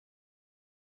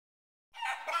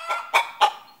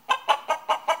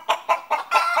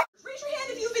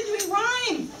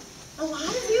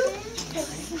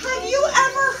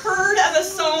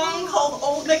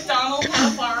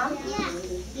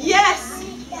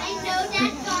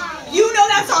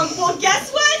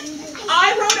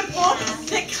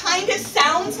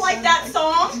like that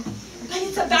song, but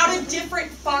it's about a different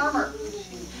farmer.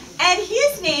 And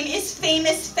his name is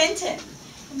Famous Fenton.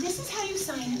 And this is how you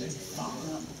sign up to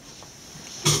follow.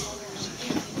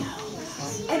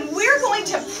 And we're going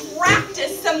to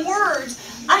practice some words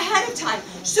ahead of time.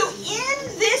 So in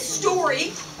this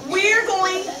story, we're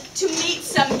going to meet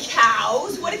some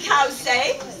cows. What do cows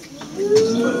say?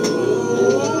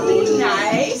 Ooh,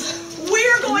 nice.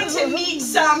 We're going to meet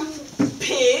some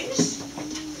pigs.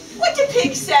 What do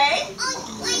pigs say?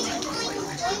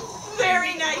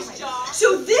 Very nice job.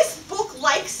 So this book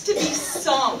likes to be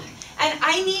sung, and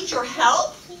I need your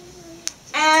help.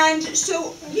 And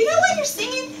so, you know when you're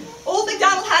singing Old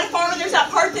MacDonald Had a Farm and there's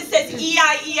that part that says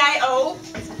E-I-E-I-O?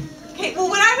 Okay, well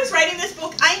when I was writing this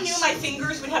book, I knew my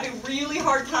fingers would have a really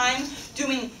hard time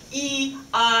doing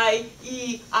E-I-E-I-O.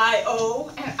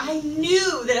 And I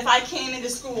knew that if I came into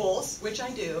schools, which I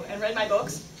do, and read my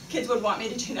books, kids would want me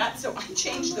to do that, so I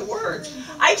changed the words.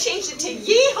 I changed it to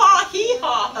yee-haw,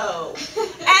 hee-haw, ho.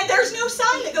 And there's no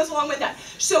sign that goes along with that.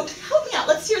 So help me out.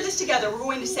 Let's hear this together. We're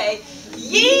going to say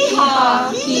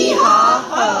yee-haw, hee-haw,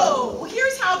 ho. Well,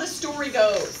 here's how the story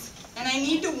goes. And I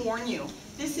need to warn you,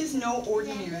 this is no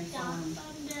ordinary farm.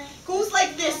 It goes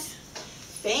like this.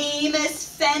 Famous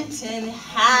Fenton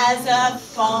has a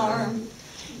farm.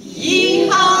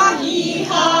 Yee-haw,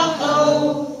 hee-haw,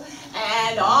 ho.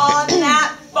 And on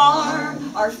that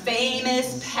farm are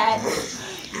famous pets.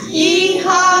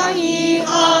 Yee-haw,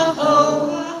 yee-haw,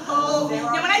 ho, ho.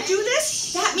 Now when I do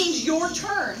this, that means your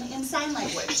turn in sign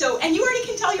language. So, and you already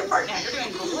can tell your part now. You're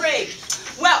doing great.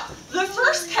 Well, the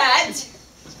first pet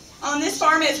on this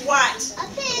farm is what? A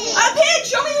pig. A pig.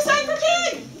 Show me the sign for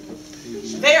pig.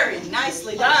 Very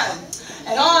nicely done.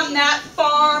 And on that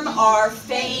farm are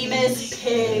famous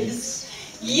pigs.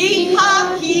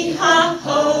 Yee-haw, hee-haw,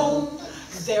 ho.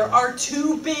 There are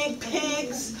two big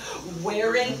pigs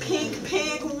wearing pink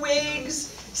pig wigs,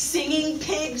 singing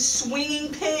pigs, swinging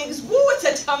pigs. Woo, it's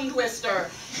a tongue twister.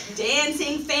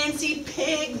 Dancing fancy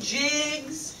pig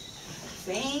jigs.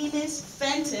 Famous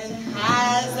Fenton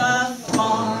has a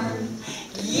farm.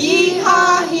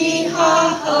 Yee-haw,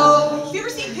 hee-haw, ho. Have you ever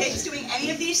seen pigs doing any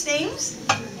of these things?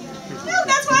 No,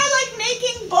 that's why I like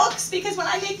making books, because when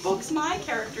I make books, my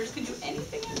characters can do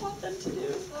anything I want them to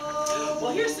do.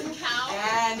 Well, here's some cows.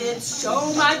 And it's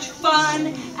so much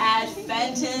fun at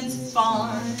Fenton's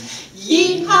farm.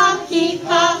 Yee-haw,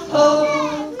 hee-haw,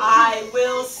 ho. I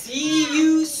will see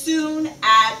you soon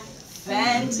at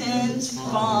Fenton's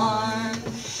farm.